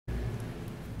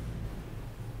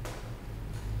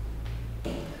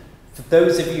For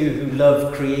those of you who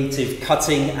love creative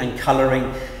cutting and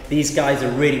colouring, these guys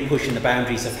are really pushing the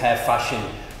boundaries of hair fashion.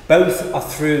 Both are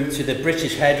through to the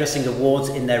British Hairdressing Awards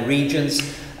in their regions.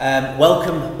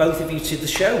 Welcome both of you to the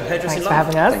show, Hairdressing Thanks for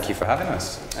having us. Thank you for having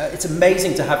us. It's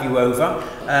amazing to have you over.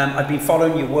 I've been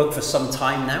following your work for some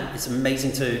time now. It's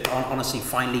amazing to honestly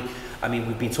finally, I mean,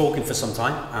 we've been talking for some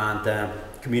time and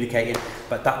communicating,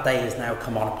 but that day has now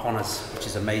come on upon us, which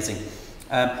is amazing.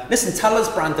 Listen, tell us,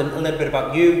 Brandon, a little bit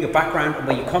about you, your background, and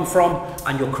where you come from,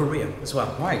 and your career as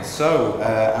well. Right, so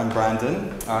I'm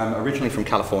Brandon. I'm originally from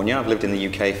California. I've lived in the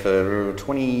UK for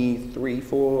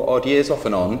 24 odd years off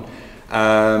and on.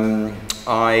 I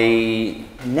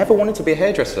never wanted to be a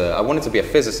hairdresser. I wanted to be a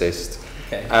physicist.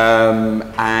 Okay.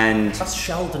 And that's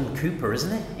Sheldon Cooper,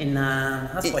 isn't it? In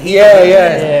that's what he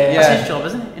yeah. That's his job,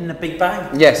 isn't it? In The Big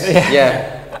Bang. Yes,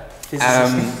 yeah.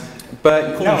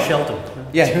 But call me Sheldon.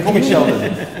 Yeah, call me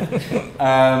Sheldon.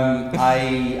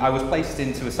 I was placed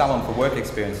into a salon for work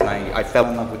experience, and I fell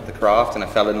in love with the craft, and I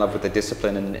fell in love with the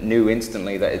discipline, and knew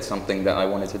instantly that it's something that I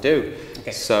wanted to do.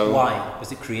 Okay. So why?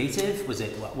 Was it creative? Was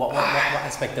it what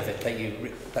aspect of it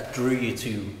that drew you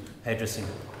to hairdressing?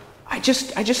 I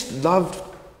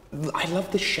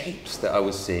loved the shapes that I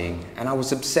was seeing, and I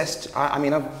was obsessed. I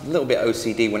mean, I'm a little bit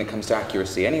OCD when it comes to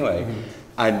accuracy anyway,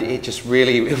 and it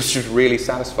was just really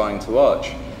satisfying to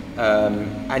watch.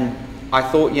 And I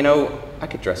thought, you know, I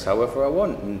could dress however I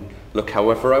want and look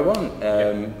however I want.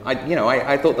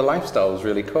 I thought the lifestyle was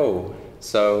really cool,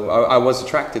 so I was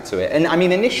attracted to it. And I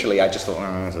mean, initially I just thought,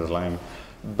 oh, this is lame.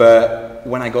 But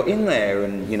when I got in there,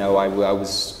 and you know, I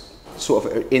was sort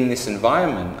of in this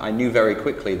environment, I knew very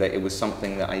quickly that it was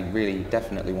something that I really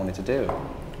definitely wanted to do.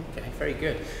 Okay, very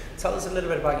good. Tell us a little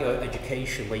bit about your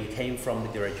education, where you came from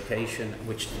with your education,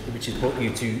 which has brought you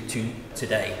to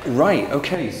today. Right,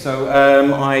 okay, so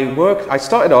I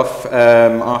started off,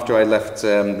 after I left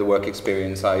the work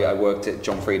experience, I worked at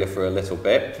John Frieda for a little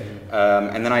bit,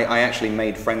 and then I actually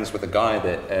made friends with a guy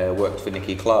that worked for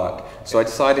Nicky Clark. So I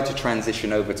decided to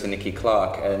transition over to Nicky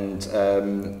Clark, and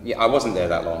I wasn't there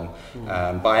that long,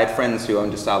 but I had friends who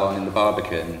owned a salon in the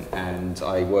Barbican, and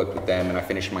I worked with them, and I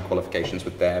finished my qualifications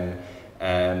with them.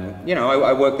 You know,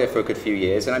 I worked there for a good few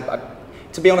years, and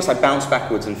to be honest, I bounced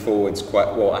backwards and forwards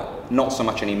quite well. Not so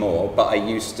much anymore, but I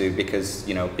used to, because,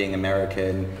 you know, being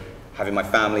American, having my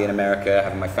family in America,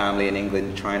 having my family in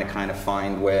England, trying to kind of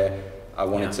find where I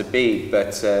wanted to be.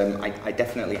 But I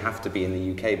definitely have to be in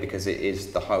the UK because it is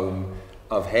the home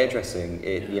of hairdressing.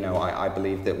 You know, I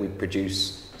believe that we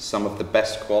produce some of the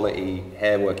best quality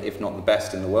hair work, if not the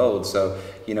best in the world. So,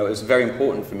 you know, it was very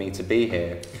important for me to be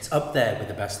here. It's up there with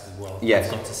the best of the world, yes.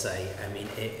 I've got to say. I mean,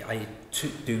 I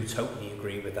do totally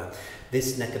agree with that.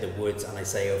 This neck of the woods, and I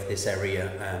say of this area,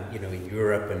 you know, in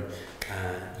Europe and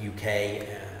UK,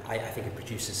 I think it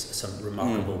produces some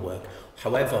remarkable work.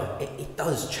 However, it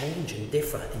does change in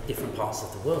different parts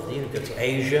of the world. You know, go to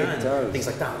Asia and things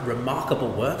like that. Remarkable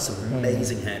work, some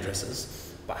amazing hairdressers.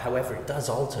 But however, it does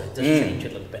alter, it does change a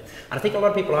little bit. And I think a lot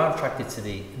of people are attracted to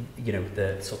the, you know,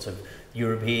 the sort of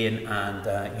European and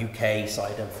UK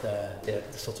side of the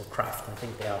sort of craft. I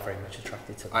think they are very much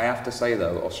attracted to that. I have to say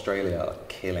though, Australia are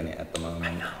killing it at the moment.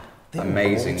 I know.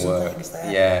 Amazing work.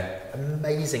 Yeah.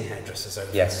 Amazing hairdressers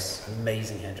over yes. there.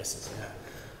 Amazing hairdressers. Yeah.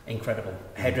 Incredible.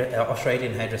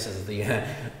 Australian hairdressers,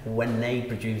 when they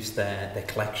produce their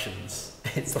collections,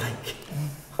 it's like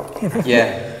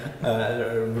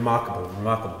remarkable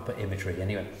imagery.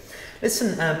 Anyway,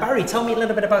 listen, Barry, tell me a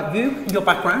little bit about you, your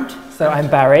background. So I'm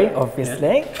Barry,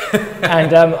 obviously,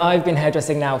 and I've been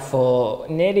hairdressing now for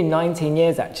nearly 19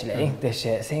 years actually. This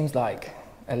year, it seems like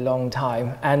a long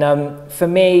time. And for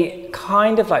me,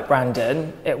 kind of like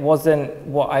Brandon, it wasn't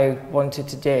what I wanted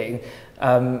to do.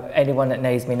 Anyone that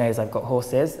knows me knows I've got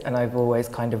horses, and I've always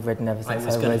kind of ridden ever since I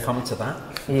was going to come to that.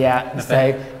 Yeah,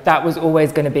 so that was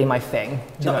always going to be my thing.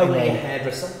 Not only a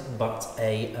hairdresser, but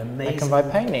a amazing... I can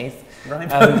ride ponies. Right?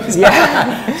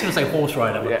 Yeah. I was going to say horse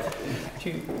rider. But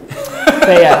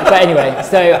but anyway,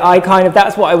 so I kind of,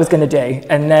 that's what I was going to do.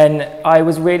 And then I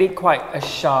was really quite a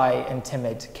shy and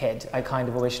timid kid. I kind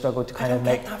of always struggled to kind of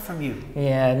make... I don't get that from you.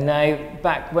 Yeah, no,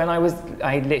 back when I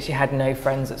literally had no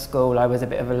friends at school. I was a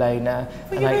bit of a loner.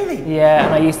 Really? Yeah,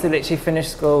 and I used to literally finish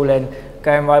school and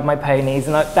go and ride my ponies,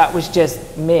 and that was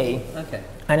just me. Okay.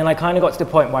 And then I kind of got to the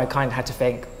point where I kind of had to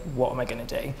think, what am I going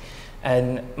to do?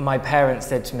 And my parents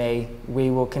said to me,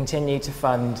 we will continue to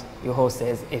fund your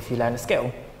horses if you learn a skill.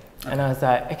 Okay. And I was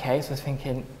like, okay, so I was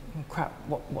thinking, crap,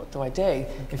 what do I do?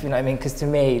 If you know what I mean, because to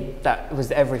me, that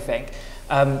was everything.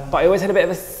 But I always had a bit of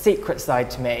a secret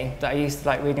side to me that I used to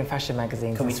like reading fashion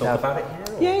magazines. Can we talk about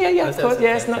it here? Yeah, of course.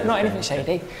 Yeah, it's not anything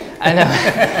shady. And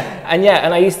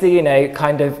and I used to, you know,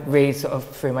 kind of read sort of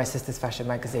through my sister's fashion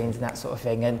magazines and that sort of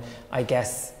thing. And I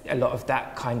guess a lot of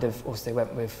that kind of also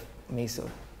went with me sort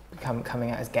of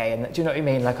coming out as gay. And do you know what I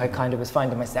mean? Like I kind of was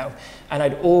finding myself. And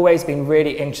I'd always been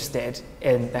really interested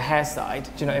in the hair side.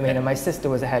 Do you know what I mean? And my sister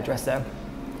was a hairdresser.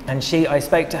 And I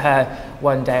spoke to her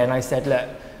one day and I said, look,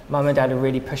 Mum and Dad are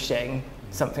really pushing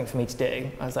something for me to do.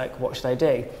 I was like, what should I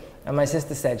do? And my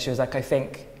sister said, she was like, I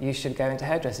think you should go into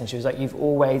hairdressing. She was like, you've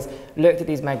always looked at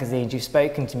these magazines, you've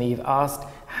spoken to me, you've asked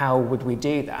how would we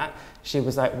do that? She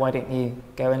was like, why don't you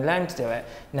go and learn to do it?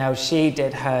 Now she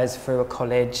did hers through a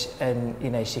college and, you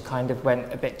know, she kind of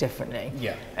went a bit differently.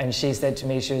 Yeah. And she said to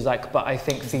me, she was like, but I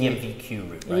think for you... The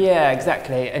MVQ route, right? Yeah,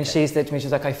 exactly. And she said to me, she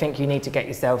was like, I think you need to get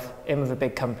yourself in with a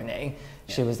big company.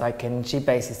 She was like, and she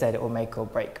basically said it will make or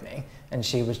break me. And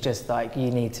she was just like,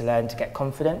 you need to learn to get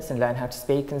confidence and learn how to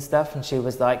speak and stuff. And she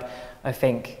was like, I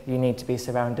think you need to be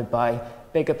surrounded by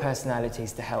bigger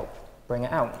personalities to help bring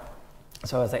it out.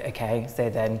 So I was like, okay, so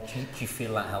then... Do you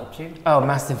feel that helped you? Oh,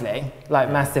 massively, like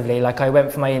massively. Like I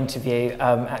went for my interview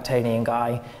at Tony and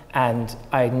Guy and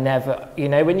I never, you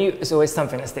know, it's always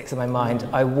something that sticks in my mind.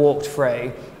 I walked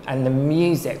through and the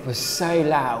music was so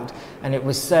loud and it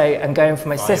was and going for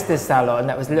my sister's salon,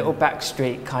 that was a little back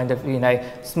street kind of, you know,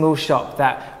 small shop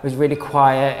that was really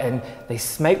quiet and they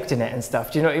smoked in it and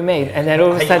stuff. Do you know what I mean? And then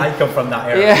all of a sudden... I come from that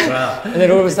area as well. And then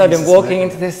all of a sudden walking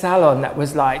into this salon that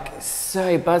was like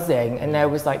so buzzing and there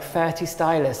was like 30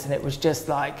 stylists and it was just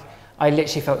like, I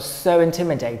literally felt so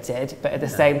intimidated, but at the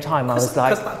same time I was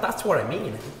like... Because that's what I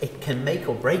mean. It can make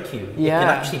or break you. Yeah. It can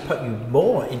actually put you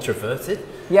more introverted.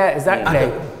 Yeah, exactly.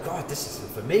 And go, oh God, this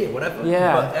isn't for me or whatever.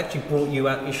 Yeah. But it actually brought you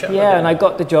out your shell. Yeah, and I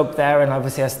got the job there and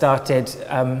obviously I started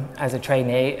as a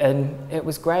trainee and it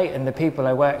was great and the people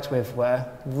I worked with were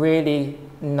really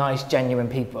nice, genuine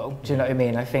people. Do you know what I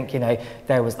mean? I think, you know,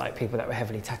 there was like people that were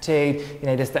heavily tattooed, you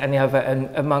know, this, that and the other,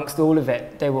 and amongst all of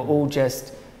it, they were all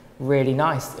just really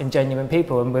nice and genuine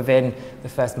people. And within the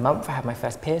first month, I had my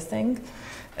first piercing.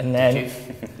 And then,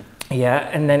 yeah,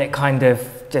 and then it kind of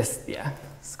just,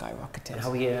 skyrocketed.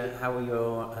 How were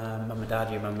your mum and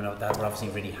dad? Your mum and dad were obviously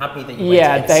really happy that you went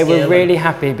Yeah, to they were really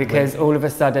happy because all of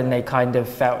a sudden they kind of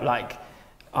felt like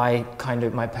my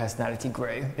personality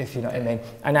grew, if you know what I mean.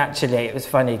 And actually it was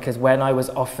funny because when I was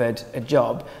offered a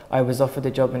job, I was offered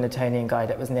a job in the Tony and Guy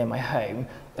that was near my home,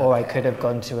 or I could have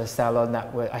gone to a salon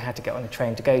that I had to get on a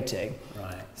train to go to.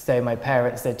 Right. So my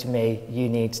parents said to me, you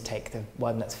need to take the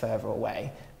one that's further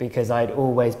away, because I'd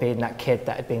always been that kid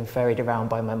that had been ferried around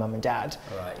by my mum and dad.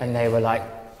 Right. And they were like,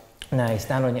 no,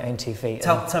 stand on your own 2 feet.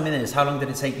 Tell me this, how long did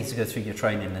it take you to go through your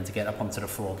training and to get up onto the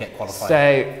floor, get qualified?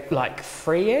 So, like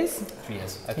 3 years. 3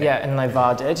 years, okay. Yeah, and I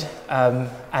VAR'd,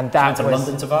 and that was...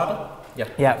 London to VARD? Yeah,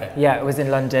 okay. Yeah, it was in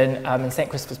London, in St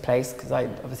Christopher's Place, because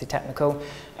I'm obviously technical.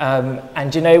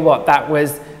 And do you know what? That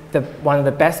was one of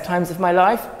the best times of my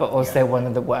life, but also one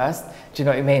of the worst. Do you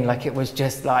know what I mean? Like, it was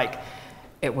just like,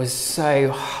 it was so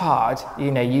hard.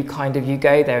 You know, you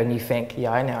go there and you think,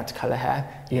 yeah, I know how to colour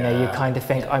hair. You know, you kind of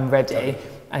think, I'm ready.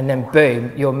 And then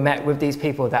boom, you're met with these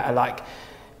people that are like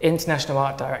international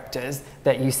art directors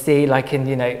that you see like in,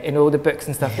 you know, in all the books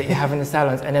and stuff that you have in the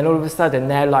salons. And then all of a sudden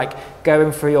they're like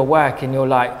going through your work and you're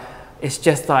like, it's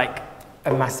just like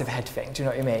a massive head thing. Do you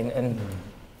know what I mean? And,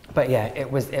 but yeah, it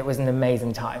was an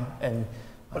amazing time. And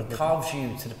but it carves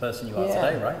you to the person you are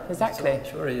today, right? Exactly.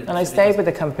 Sure, and I stayed with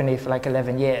the company for like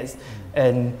 11 years.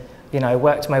 And, you know, I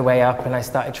worked my way up and I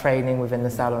started training within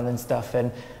the salon and stuff. And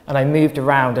I moved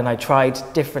around and I tried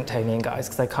different Tony and Guys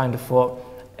because I kind of thought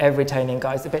every Tony and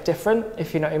Guy is a bit different,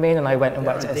 if you know what I mean. And I went and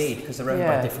worked at indeed, because they're owned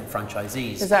by different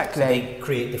franchisees. Exactly. So they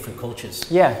create different cultures.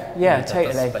 Yeah,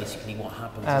 totally. That's basically what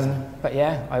happens. But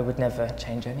yeah, I would never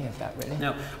change any of that, really.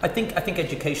 Now, I think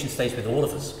education stays with all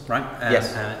of us, right?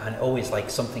 Yes. And always like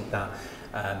something that,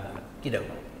 you know,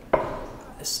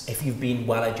 if you've been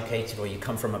well educated or you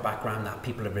come from a background that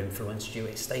people have influenced you,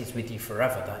 it stays with you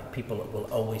forever. That people will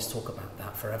always talk about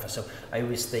that forever. So I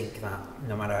always think that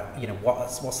no matter, you know,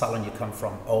 what salon you come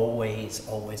from, always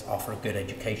offer a good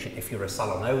education. If you're a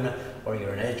salon owner or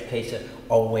you're an educator,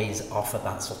 always offer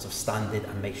that sort of standard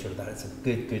and make sure that it's a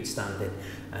good standard,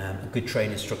 a good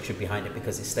training structure behind it,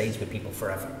 because it stays with people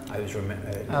forever. I always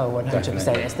remember.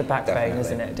 100%. It's the backbone,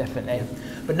 isn't it? Definitely.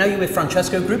 Yeah. But now you're with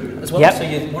Francesco Group as well. Yep. So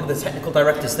you're one of the technical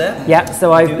directors there. Yeah.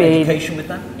 So I've been education with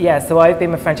them. Yeah. So I've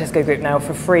been with Francesco Group now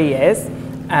for 3 years,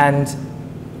 and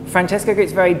Francesco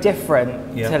Group's very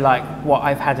different to like what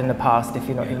I've had in the past, if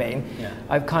you know what I mean. Yeah.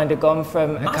 I've kind of gone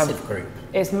from massive group.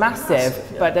 It's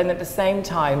massive, but then at the same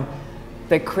time,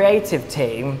 the creative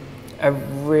team are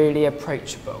really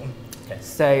approachable. Okay.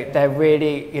 So they're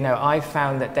really, you know, I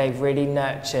found that they've really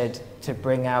nurtured to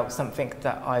bring out something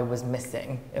that I was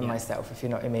missing in myself, if you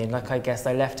know what I mean. Like, I guess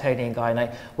I left Tony & Guy and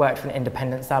I worked for an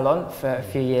independent salon for a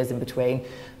few years in between.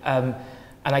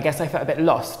 And I guess I felt a bit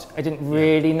lost. I didn't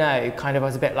really know, kind of, I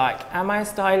was a bit like, am I a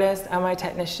stylist? Am I a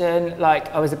technician?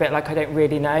 Like, I was a bit like, I don't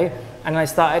really know. And I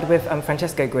started with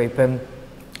Francesco Group, and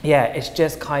yeah, it's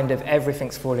just kind of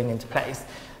everything's falling into place.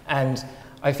 And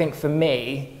I think for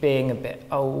me, being a bit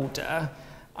older,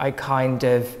 I kind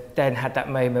of then had that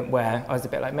moment where I was a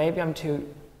bit like, maybe I'm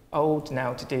too old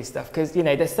now to do stuff, because you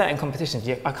know there's certain competitions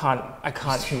I can't.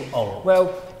 It's too old.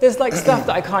 Well, there's like stuff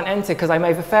that I can't enter because I'm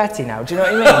over 30 now. Do you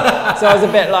know what I mean? So I was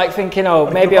a bit like thinking, oh,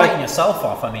 but maybe you're writing yourself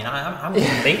off. I mean, I'm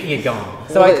completely gone.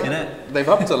 So they've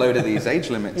upped a load of these age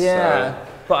limits. Yeah,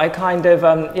 so. But I kind of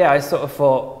I sort of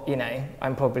thought, you know,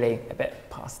 I'm probably a bit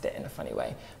past it in a funny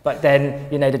way. But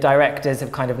then, you know, the directors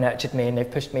have kind of nurtured me and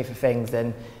they've pushed me for things,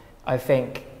 and I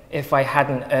think if I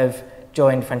hadn't have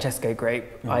joined Francesco Group,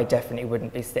 I definitely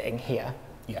wouldn't be sitting here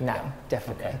now,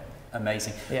 definitely. Okay.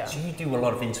 Amazing. Yeah. So you do a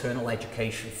lot of internal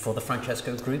education for the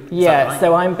Francesco Group? Is that right?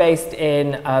 So I'm based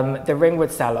in the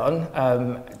Ringwood Salon.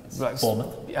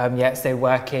 Bournemouth? So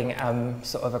working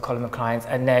sort of a column of clients,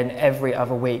 and then every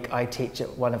other week I teach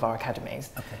at one of our academies.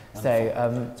 Okay,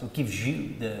 so it gives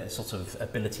you the sort of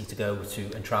ability to go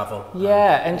to and travel.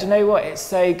 Yeah, and do you know what? It's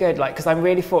so good, like, because I'm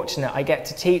really fortunate. I get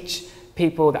to teach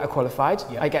people that are qualified.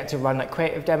 I get to run like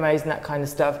creative demos and that kind of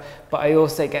stuff, but I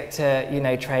also get to, you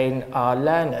know, train our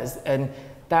learners, and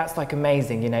that's like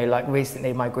amazing. You know, like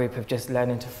recently my group have just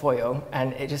learning to foil,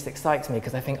 and it just excites me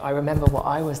because I think I remember what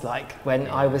I was like when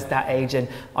I was that age and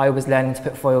I was learning to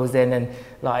put foils in, and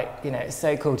like, you know, it's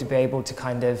so cool to be able to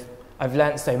kind of, I've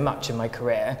learned so much in my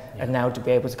career, and now to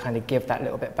be able to kind of give that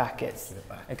little bit back, it's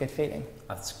a good feeling.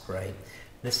 That's great.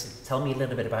 Listen, tell me a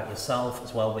little bit about yourself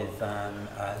as well with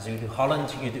Zullo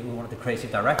Holland. You're one of the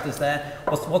creative directors there.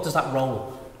 What does that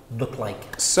role look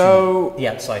like to the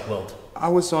outside world? I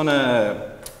was on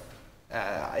a...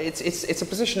 it's a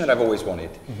position that I've always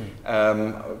wanted.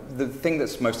 The thing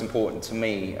that's most important to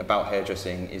me about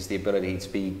hairdressing is the ability to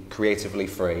be creatively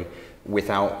free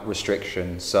without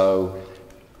restriction. So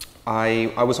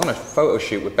I was on a photo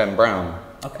shoot with Ben Brown.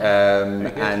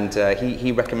 And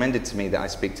he recommended to me that I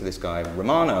speak to this guy,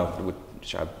 Romano,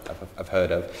 which I've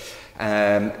heard of.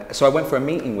 So I went for a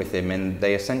meeting with him, and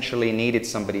they essentially needed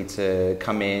somebody to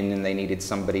come in, and they needed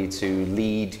somebody to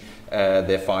lead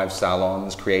their 5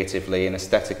 salons creatively and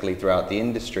aesthetically throughout the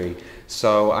industry.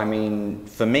 So, I mean,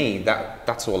 for me,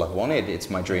 that's all I wanted. It's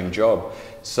my dream job.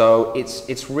 So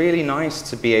it's really nice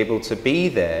to be able to be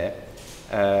there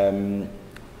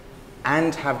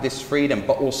and have this freedom,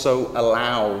 but also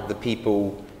allow the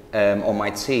people on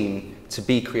my team to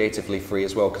be creatively free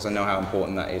as well, because I know how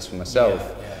important that is for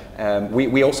myself.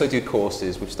 We also do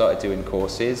courses. We've started doing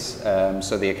courses,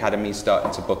 so the academy's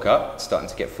starting to book up, starting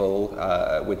to get full.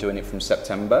 We're doing it from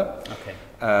September.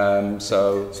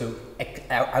 So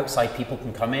outside people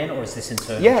can come in, or is this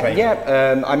internal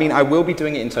training? I mean, I will be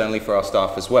doing it internally for our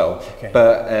staff as well,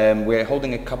 but we're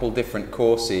holding a couple different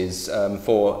courses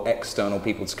for external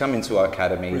people to come into our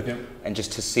academy and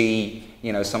just to see,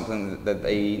 you know, something that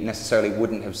they necessarily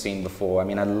wouldn't have seen before. I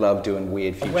mean, I love doing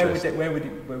weird futuristic. Where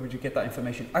would you get that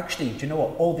information? Actually, do you know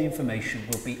what? All the information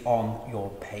will be on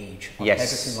your page on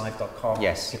hairdressinglive.com.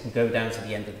 Yes. You can go down to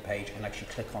the end of the page and actually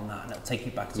click on that, and it'll take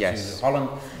you back to Zullo Holland.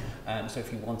 So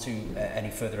if you want to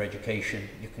any further education,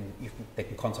 they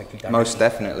can contact you directly. Most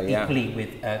definitely, equally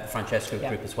with the Francesco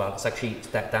Group as well. It's actually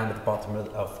down at the bottom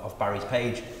of Barry's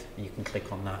page, and you can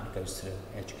click on that, and it goes to the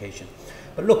education.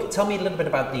 But look, tell me a little bit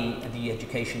about the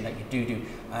education that you do. Do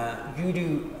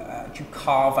you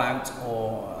carve out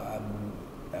or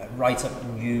write up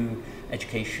new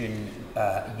education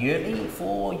yearly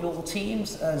for your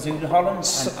teams, Zullo Holland,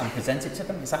 and present it to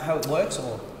them? Is that how it works?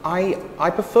 Or I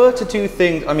prefer to do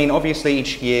things, I mean, obviously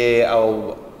each year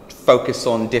I'll focus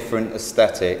on different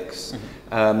aesthetics.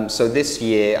 So this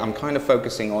year I'm kind of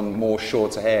focusing on more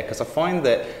shorter hair, because I find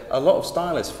that a lot of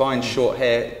stylists find short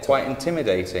hair quite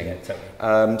intimidating.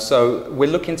 So we're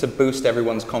looking to boost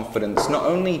everyone's confidence, not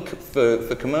only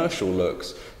for commercial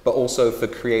looks, but also for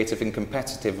creative and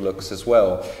competitive looks as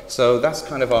well. So that's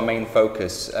kind of our main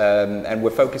focus, and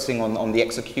we're focusing on the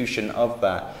execution of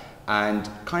that, and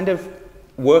kind of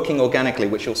working organically,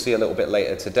 which you'll see a little bit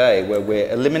later today, where we're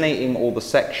eliminating all the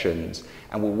sections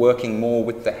and we're working more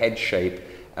with the head shape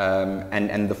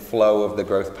and the flow of the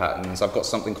growth patterns. I've got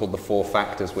something called the 4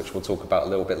 factors, which we'll talk about a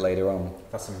little bit later on.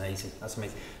 That's amazing. That's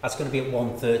amazing. That's going to be at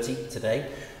 1:30 today.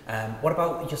 What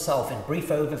about yourself? In brief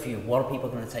overview, what are people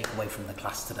going to take away from the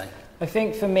class today? I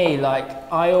think for me, like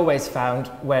I always found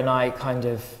when I kind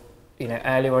of, you know,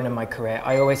 earlier on in my career,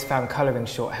 I always found colouring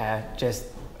short hair just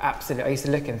absolutely, I used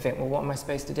to look and think, well, what am I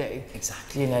supposed to do?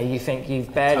 Exactly. You know, you think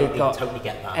you've barely got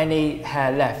get that. any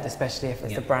hair left, especially if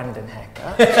it's Yeah. the Brandon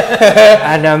haircut.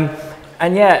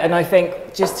 and I think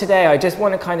just today, I just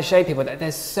want to kind of show people that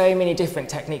there's so many different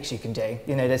techniques you can do.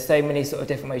 You know, there's so many sort of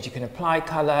different ways you can apply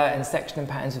colour and section and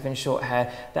patterns within short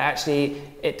hair that actually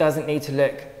it doesn't need to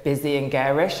look busy and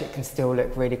garish. It can still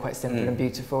look really quite simple and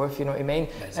beautiful, if you know what I mean.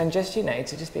 Amazing. And just, you know,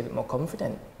 to just be a bit more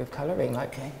confident with colouring.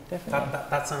 Like, okay, definitely.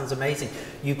 That sounds amazing.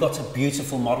 You've got a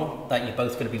beautiful model that you're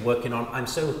both going to be working on. I'm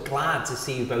so glad to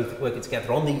see you both working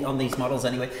together on these models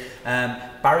anyway.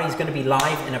 Barry's going to be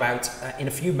live in about, in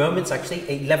a few moments actually,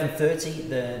 11:30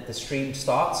 the stream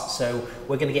starts. So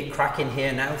we're going to get cracking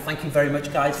here now. Thank you very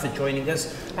much guys for joining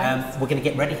us. We're going to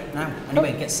get ready now.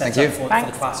 Anyway, get set up for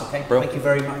the class, okay? Bro. Thank you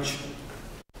very much.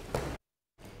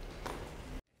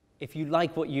 If you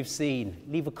like what you've seen,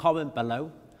 leave a comment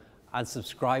below and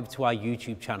subscribe to our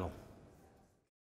YouTube channel.